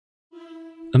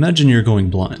Imagine you're going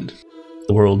blind.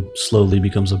 The world slowly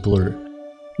becomes a blur.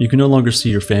 You can no longer see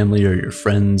your family or your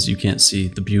friends, you can't see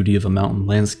the beauty of a mountain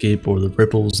landscape or the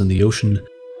ripples in the ocean.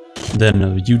 Then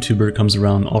a YouTuber comes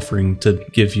around offering to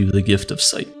give you the gift of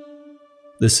sight.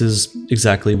 This is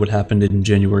exactly what happened in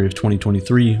January of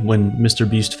 2023 when Mr.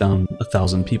 Beast found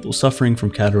 1,000 people suffering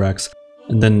from cataracts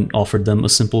and then offered them a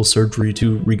simple surgery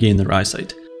to regain their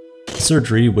eyesight. The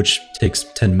surgery, which takes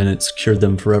 10 minutes, cured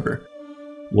them forever.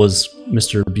 Was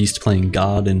Mr. Beast playing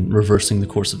God and reversing the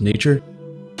course of nature?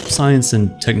 Science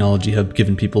and technology have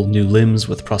given people new limbs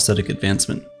with prosthetic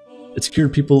advancement. It's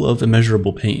cured people of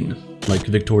immeasurable pain, like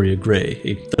Victoria Gray,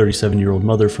 a 37-year-old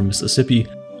mother from Mississippi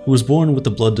who was born with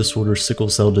the blood disorder sickle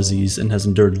cell disease and has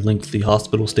endured lengthy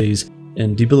hospital stays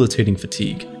and debilitating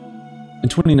fatigue. In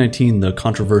 2019, the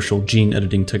controversial gene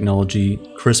editing technology,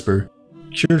 CRISPR,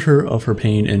 cured her of her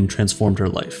pain and transformed her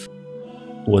life.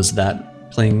 Was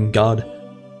that playing God?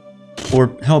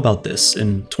 Or how about this?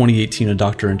 In 2018, a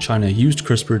doctor in China used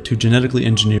CRISPR to genetically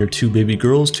engineer 2 baby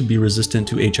girls to be resistant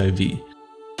to HIV.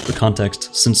 For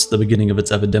context, since the beginning of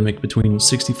its epidemic, between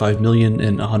 65 million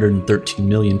and 113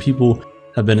 million people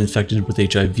have been infected with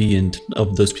HIV, and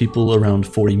of those people, around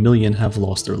 40 million have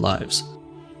lost their lives.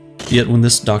 Yet when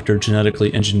this doctor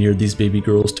genetically engineered these baby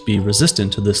girls to be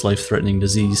resistant to this life-threatening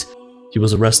disease, he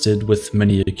was arrested, with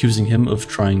many accusing him of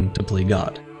trying to play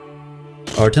God.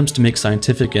 Our attempts to make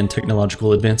scientific and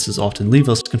technological advances often leave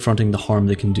us confronting the harm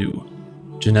they can do.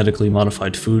 Genetically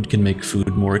modified food can make food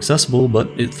more accessible, but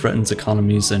it threatens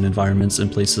economies and environments in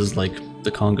places like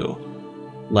the Congo.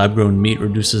 Lab-grown meat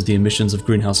reduces the emissions of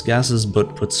greenhouse gases,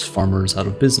 but puts farmers out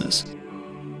of business.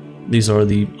 These are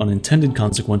the unintended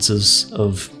consequences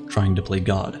of trying to play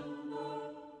God.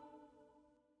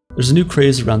 There's a new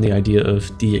craze around the idea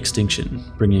of de-extinction,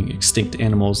 bringing extinct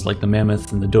animals like the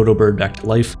mammoth and the dodo bird back to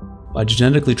life by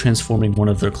genetically transforming one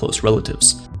of their close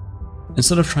relatives.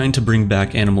 Instead of trying to bring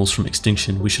back animals from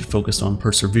extinction, we should focus on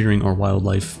preserving our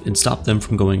wildlife and stop them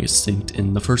from going extinct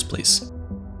in the first place.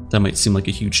 That might seem like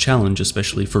a huge challenge,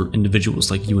 especially for individuals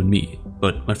like you and me,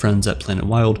 but my friends at Planet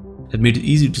Wild have made it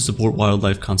easy to support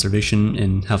wildlife conservation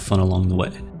and have fun along the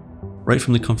way, right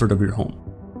from the comfort of your home.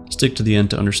 Stick to the end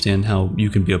to understand how you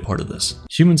can be a part of this.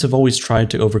 Humans have always tried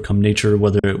to overcome nature,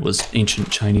 whether it was ancient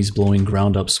Chinese blowing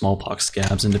ground-up smallpox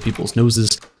scabs into people's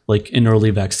noses, like an early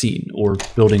vaccine, or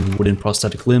building wooden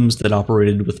prosthetic limbs that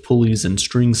operated with pulleys and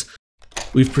strings.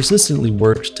 We've persistently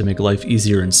worked to make life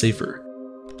easier and safer.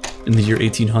 In the year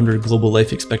 1800, global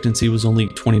life expectancy was only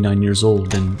 29 years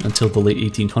old, and until the late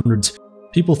 1800s,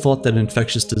 people thought that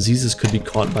infectious diseases could be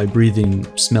caught by breathing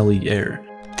smelly air,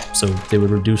 so they would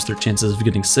reduce their chances of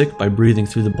getting sick by breathing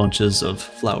through the bunches of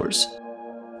flowers.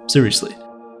 Seriously.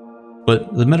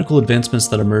 But the medical advancements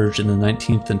that emerged in the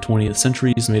 19th and 20th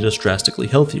centuries made us drastically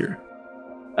healthier.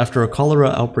 After a cholera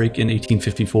outbreak in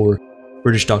 1854,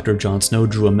 British Dr. John Snow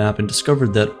drew a map and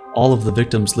discovered that all of the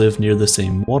victims lived near the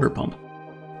same water pump.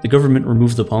 The government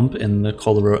removed the pump and the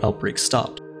cholera outbreak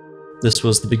stopped. This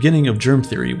was the beginning of germ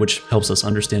theory, which helps us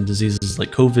understand diseases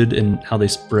like COVID and how they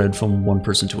spread from one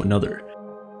person to another.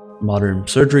 Modern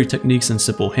surgery techniques and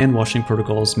simple hand-washing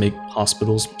protocols make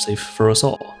hospitals safe for us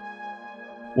all.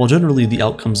 While generally the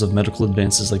outcomes of medical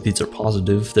advances like these are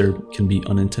positive, there can be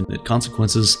unintended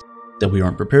consequences that we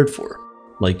aren't prepared for,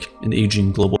 like an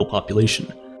aging global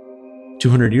population.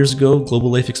 200 years ago,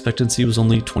 global life expectancy was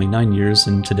only 29 years,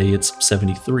 and today it's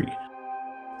 73.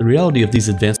 The reality of these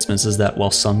advancements is that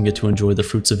while some get to enjoy the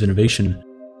fruits of innovation,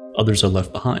 others are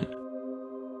left behind.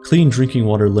 Clean drinking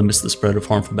water limits the spread of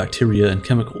harmful bacteria and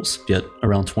chemicals, yet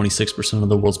around 26% of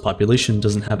the world's population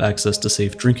doesn't have access to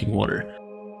safe drinking water.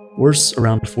 Worse,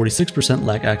 around 46%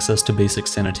 lack access to basic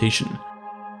sanitation.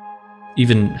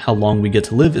 Even how long we get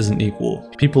to live isn't equal.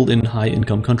 People in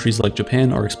high-income countries like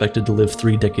Japan are expected to live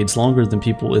 3 decades longer than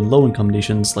people in low-income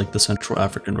nations like the Central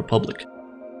African Republic.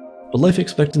 But life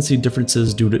expectancy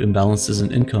differences due to imbalances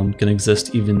in income can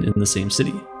exist even in the same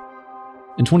city.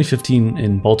 In 2015,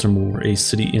 in Baltimore, a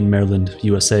city in Maryland,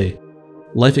 USA,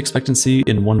 life expectancy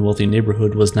in one wealthy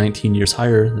neighborhood was 19 years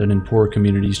higher than in poorer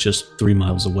communities just 3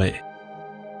 miles away.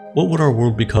 What would our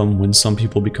world become when some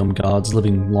people become gods,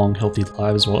 living long, healthy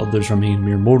lives while others remain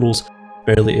mere mortals,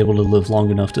 barely able to live long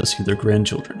enough to see their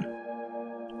grandchildren?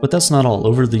 But that's not all.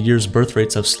 Over the years, birth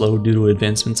rates have slowed due to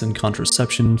advancements in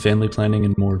contraception, family planning,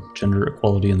 and more gender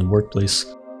equality in the workplace.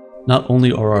 Not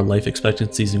only are our life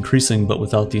expectancies increasing, but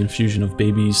without the infusion of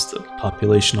babies, the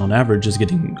population on average is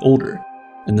getting older.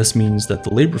 And this means that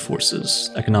the labor forces,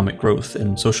 economic growth,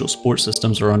 and social support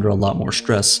systems are under a lot more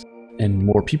stress, and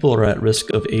more people are at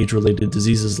risk of age-related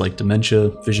diseases like dementia,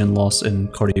 vision loss,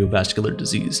 and cardiovascular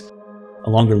disease. A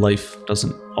longer life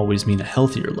doesn't always mean a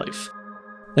healthier life.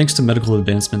 Thanks to medical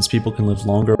advancements, people can live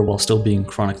longer while still being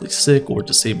chronically sick or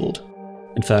disabled.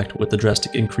 In fact, with the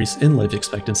drastic increase in life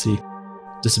expectancy,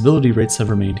 disability rates have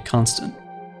remained constant.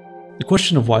 The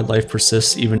question of why life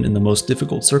persists even in the most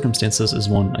difficult circumstances is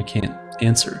one I can't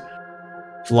answer.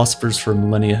 Philosophers for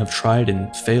millennia have tried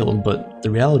and failed, but the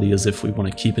reality is if we want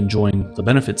to keep enjoying the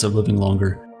benefits of living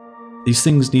longer, these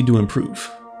things need to improve.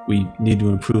 We need to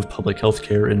improve public health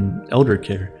care and elder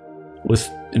care. With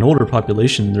an older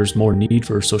population, there's more need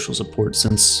for social support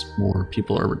since more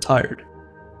people are retired.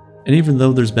 And even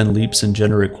though there's been leaps in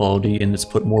gender equality and it's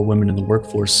put more women in the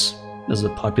workforce, as the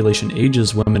population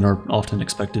ages, women are often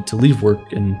expected to leave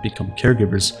work and become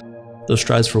caregivers. Those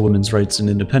strides for women's rights and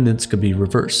independence could be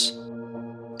reversed.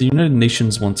 The United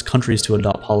Nations wants countries to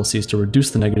adopt policies to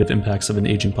reduce the negative impacts of an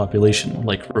aging population,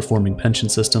 like reforming pension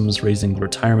systems, raising the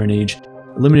retirement age,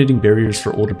 eliminating barriers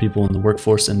for older people in the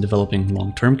workforce, and developing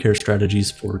long-term care strategies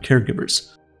for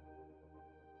caregivers.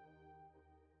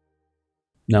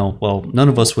 Now, while none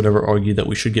of us would ever argue that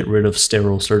we should get rid of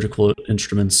sterile surgical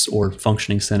instruments or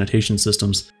functioning sanitation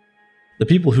systems, the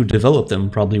people who developed them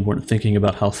probably weren't thinking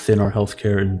about how thin our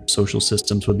healthcare and social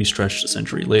systems would be stretched a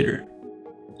century later.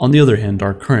 On the other hand,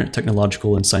 our current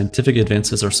technological and scientific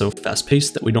advances are so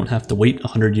fast-paced that we don't have to wait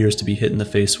 100 years to be hit in the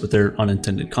face with their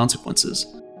unintended consequences.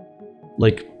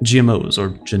 Like GMOs,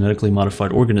 or genetically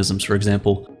modified organisms, for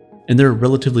example. In their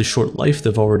relatively short life,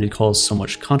 they've already caused so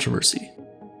much controversy.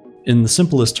 In the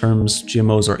simplest terms,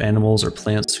 GMOs are animals or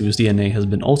plants whose DNA has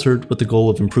been altered with the goal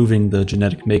of improving the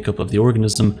genetic makeup of the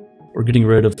organism or getting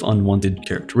rid of unwanted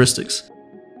characteristics.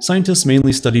 Scientists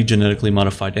mainly study genetically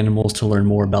modified animals to learn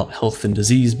more about health and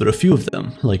disease, but a few of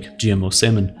them, like GMO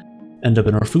salmon, end up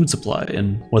in our food supply,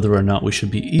 and whether or not we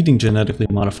should be eating genetically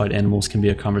modified animals can be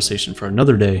a conversation for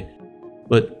another day.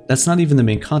 But that's not even the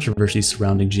main controversy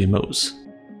surrounding GMOs.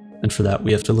 And for that,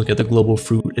 we have to look at the global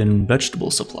fruit and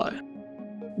vegetable supply.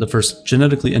 The first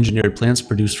genetically engineered plants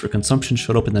produced for consumption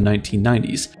showed up in the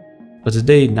 1990s, but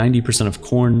today 90% of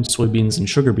corn, soybeans, and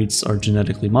sugar beets are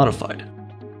genetically modified.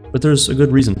 But there's a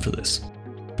good reason for this.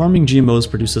 Farming GMOs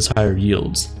produces higher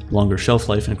yields, longer shelf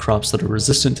life, and crops that are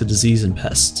resistant to disease and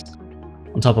pests.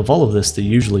 On top of all of this, they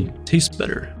usually taste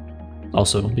better.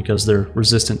 Also, because they're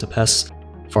resistant to pests,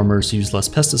 farmers use less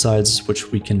pesticides,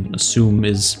 which we can assume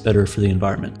is better for the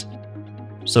environment.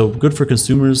 So good for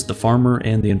consumers, the farmer,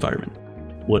 and the environment.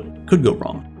 What could go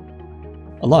wrong?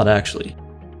 A lot, actually.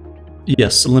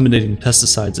 Yes, eliminating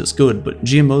pesticides is good, but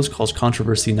GMOs cause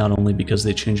controversy not only because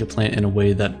they change a plant in a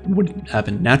way that wouldn't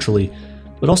happen naturally,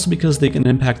 but also because they can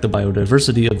impact the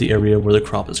biodiversity of the area where the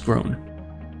crop is grown.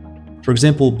 For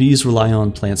example, bees rely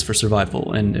on plants for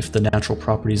survival, and if the natural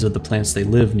properties of the plants they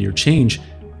live near change,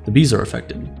 the bees are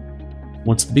affected.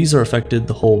 Once the bees are affected,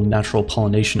 the whole natural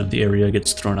pollination of the area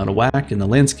gets thrown out of whack, and the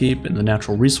landscape and the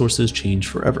natural resources change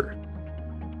forever.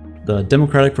 The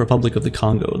Democratic Republic of the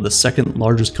Congo, the second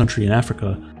largest country in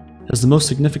Africa, has the most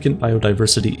significant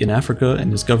biodiversity in Africa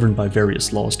and is governed by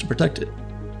various laws to protect it.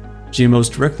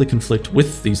 GMOs directly conflict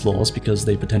with these laws because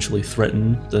they potentially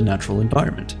threaten the natural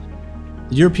environment.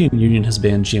 The European Union has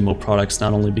banned GMO products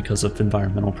not only because of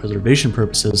environmental preservation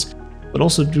purposes, but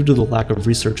also due to the lack of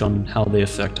research on how they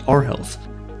affect our health.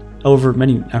 However,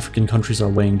 many African countries are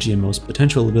weighing GMO's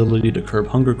potential ability to curb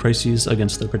hunger crises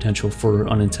against their potential for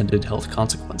unintended health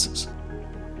consequences.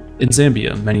 In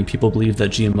Zambia, many people believe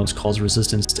that GMOs cause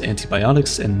resistance to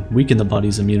antibiotics and weaken the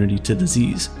body's immunity to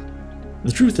disease.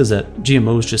 The truth is that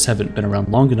GMOs just haven't been around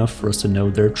long enough for us to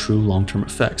know their true long-term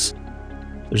effects.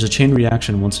 There's a chain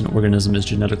reaction once an organism is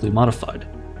genetically modified.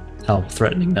 How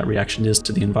threatening that reaction is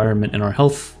to the environment and our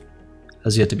health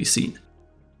has yet to be seen.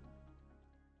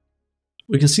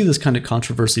 We can see this kind of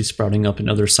controversy sprouting up in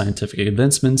other scientific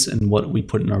advancements and what we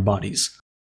put in our bodies.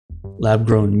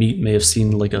 Lab-grown meat may have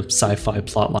seemed like a sci-fi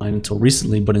plotline until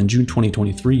recently, but in June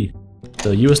 2023,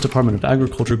 the US Department of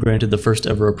Agriculture granted the first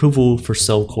ever approval for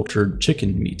cell-cultured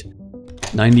chicken meat.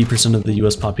 90% of the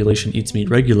US population eats meat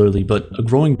regularly, but a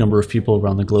growing number of people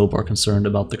around the globe are concerned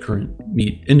about the current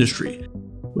meat industry,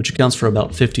 which accounts for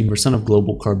about 15% of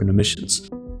global carbon emissions.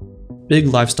 Big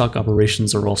livestock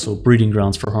operations are also breeding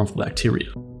grounds for harmful bacteria.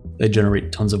 They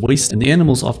generate tons of waste, and the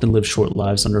animals often live short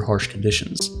lives under harsh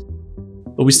conditions.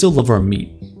 But we still love our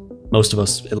meat. Most of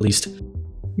us, at least.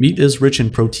 Meat is rich in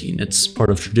protein, it's part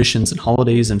of traditions and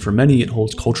holidays, and for many it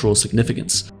holds cultural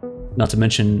significance. Not to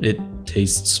mention, it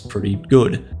tastes pretty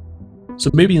good. So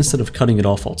maybe instead of cutting it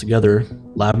off altogether,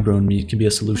 lab-grown meat can be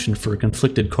a solution for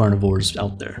conflicted carnivores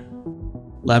out there.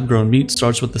 Lab-grown meat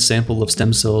starts with the sample of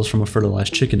stem cells from a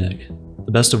fertilized chicken egg,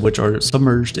 the best of which are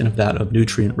submerged in a vat of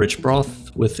nutrient-rich broth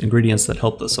with ingredients that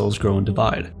help the cells grow and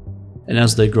divide. And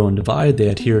as they grow and divide, they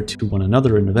adhere to one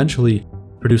another, and eventually,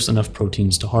 produce enough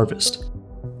proteins to harvest.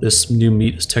 This new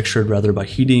meat is textured rather by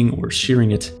heating or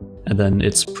shearing it, and then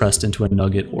it's pressed into a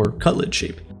nugget or cutlet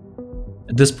shape.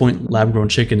 At this point, lab-grown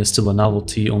chicken is still a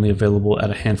novelty only available at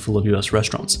a handful of US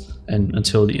restaurants, and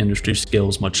until the industry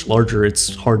scales much larger,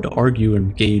 it's hard to argue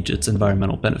and gauge its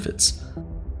environmental benefits.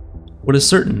 What is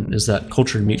certain is that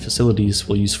cultured meat facilities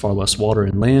will use far less water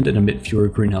and land and emit fewer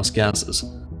greenhouse gases.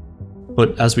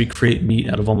 But as we create meat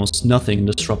out of almost nothing and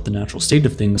disrupt the natural state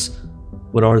of things,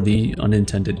 what are the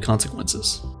unintended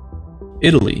consequences?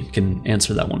 Italy can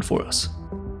answer that one for us.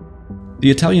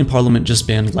 The Italian parliament just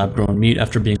banned lab-grown meat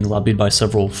after being lobbied by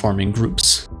several farming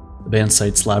groups. The ban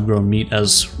cites lab-grown meat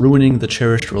as ruining the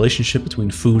cherished relationship between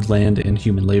food, land, and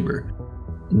human labor.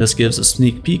 And this gives a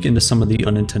sneak peek into some of the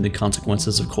unintended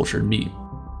consequences of cultured meat.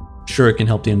 Sure, it can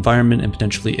help the environment and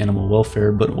potentially animal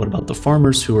welfare, but what about the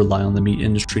farmers who rely on the meat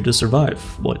industry to survive?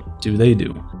 What do they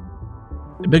do?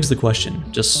 It begs the question,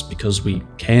 just because we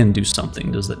can do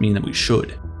something, does that mean that we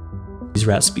should? These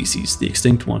rat species, the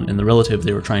extinct one and the relative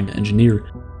they were trying to engineer,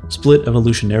 split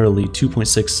evolutionarily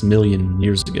 2.6 million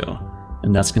years ago,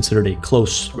 and that's considered a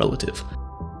close relative.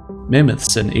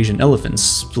 Mammoths and Asian elephants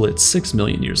split 6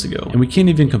 million years ago, and we can't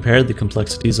even compare the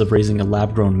complexities of raising a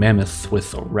lab-grown mammoth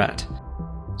with a rat.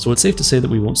 So it's safe to say that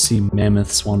we won't see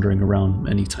mammoths wandering around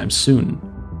anytime soon.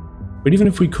 But even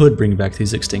if we could bring back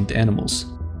these extinct animals,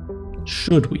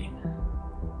 should we?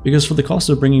 Because for the cost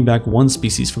of bringing back one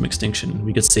species from extinction,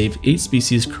 we could save 8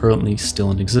 species currently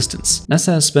still in existence.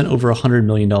 NASA has spent over $100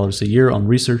 million a year on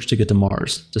research to get to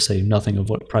Mars, to say nothing of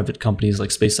what private companies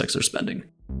like SpaceX are spending.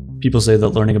 People say that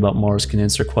learning about Mars can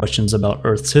answer questions about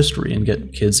Earth's history and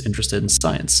get kids interested in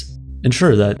science. And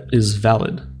sure, that is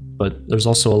valid, but there's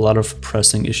also a lot of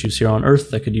pressing issues here on Earth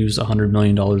that could use $100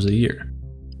 million a year.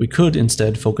 We could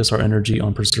instead focus our energy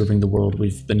on preserving the world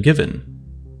we've been given.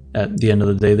 At the end of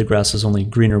the day, the grass is only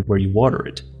greener where you water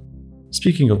it.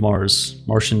 Speaking of Mars,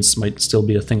 Martians might still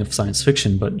be a thing of science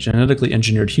fiction, but genetically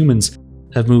engineered humans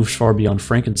have moved far beyond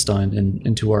Frankenstein and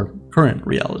into our current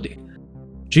reality.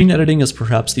 Gene editing is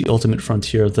perhaps the ultimate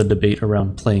frontier of the debate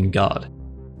around playing God.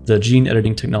 The gene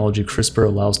editing technology CRISPR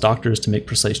allows doctors to make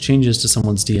precise changes to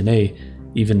someone's DNA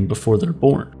even before they're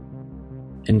born.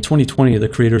 In 2020, the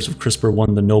creators of CRISPR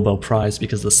won the Nobel Prize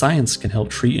because the science can help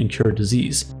treat and cure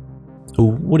disease. Who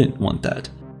wouldn't want that?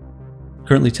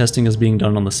 Currently, testing is being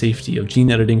done on the safety of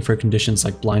gene editing for conditions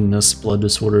like blindness, blood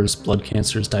disorders, blood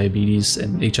cancers, diabetes,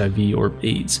 and HIV or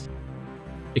AIDS.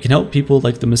 It can help people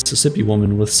like the Mississippi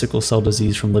woman with sickle cell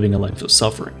disease from living a life of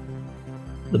suffering.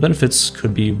 The benefits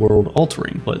could be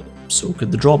world-altering, but so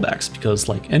could the drawbacks, because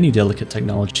like any delicate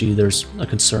technology, there's a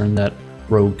concern that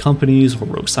rogue companies or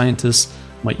rogue scientists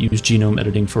might use genome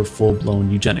editing for full-blown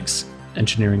eugenics,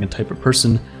 engineering a type of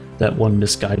person that one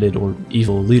misguided or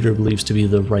evil leader believes to be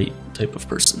the right type of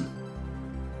person.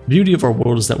 The beauty of our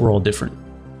world is that we're all different.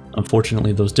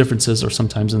 Unfortunately, those differences are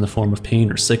sometimes in the form of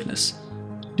pain or sickness.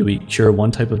 Do we cure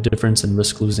one type of difference and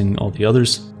risk losing all the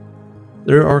others?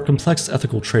 There are complex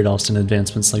ethical trade-offs in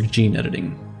advancements like gene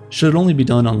editing. Should it only be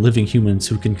done on living humans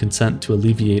who can consent to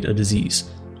alleviate a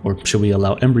disease? Or should we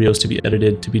allow embryos to be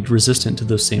edited to be resistant to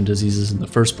those same diseases in the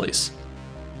first place?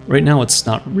 Right now, it's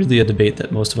not really a debate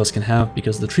that most of us can have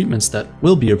because the treatments that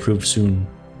will be approved soon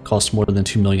cost more than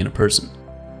 $2 million a person.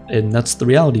 And that's the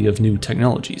reality of new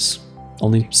technologies.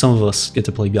 Only some of us get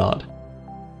to play God.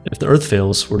 If the Earth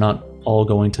fails, we're not all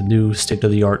going to new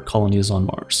state-of-the-art colonies on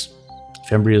Mars.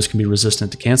 If embryos can be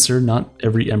resistant to cancer, not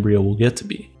every embryo will get to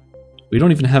be. We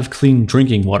don't even have clean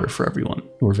drinking water for everyone,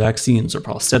 or vaccines or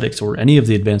prosthetics or any of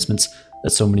the advancements that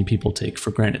so many people take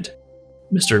for granted.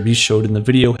 Mr. Beast showed in the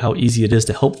video how easy it is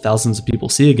to help thousands of people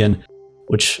see again,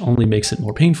 which only makes it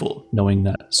more painful, knowing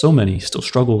that so many still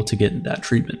struggle to get that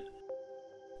treatment.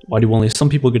 Why do only some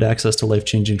people get access to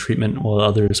life-changing treatment while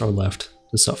others are left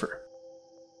to suffer?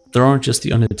 There aren't just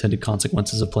the unintended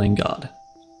consequences of playing God.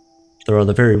 There are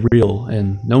the very real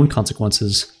and known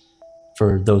consequences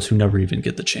for those who never even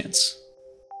get the chance.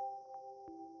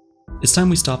 It's time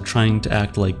we stop trying to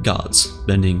act like gods,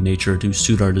 bending nature to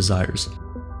suit our desires.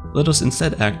 Let us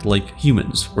instead act like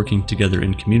humans, working together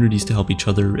in communities to help each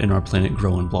other and our planet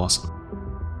grow and blossom.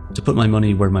 To put my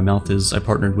money where my mouth is, I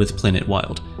partnered with Planet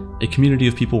Wild, a community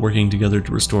of people working together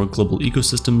to restore global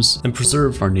ecosystems and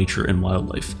preserve our nature and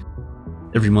wildlife.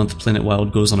 Every month, Planet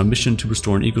Wild goes on a mission to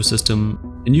restore an ecosystem,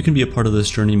 and you can be a part of this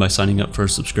journey by signing up for a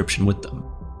subscription with them.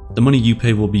 The money you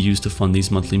pay will be used to fund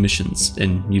these monthly missions,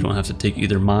 and you don't have to take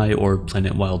either my or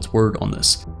Planet Wild's word on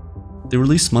this. They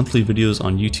release monthly videos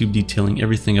on YouTube detailing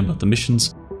everything about the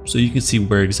missions, so you can see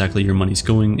where exactly your money's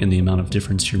going and the amount of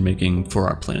difference you're making for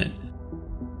our planet.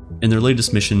 In their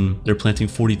latest mission, they're planting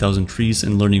 40,000 trees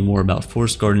and learning more about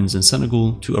forest gardens in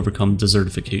Senegal to overcome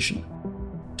desertification.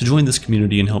 To join this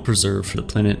community and help preserve the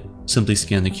planet, simply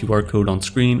scan the QR code on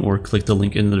screen or click the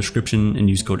link in the description and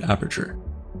use code Aperture.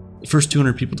 The first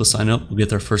 200 people to sign up will get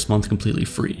their first month completely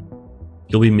free.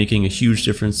 You'll be making a huge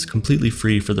difference completely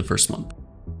free for the first month.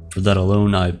 For that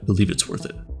alone, I believe it's worth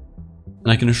it.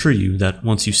 And I can assure you that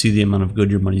once you see the amount of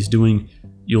good your money's doing,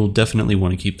 you'll definitely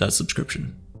want to keep that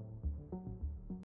subscription.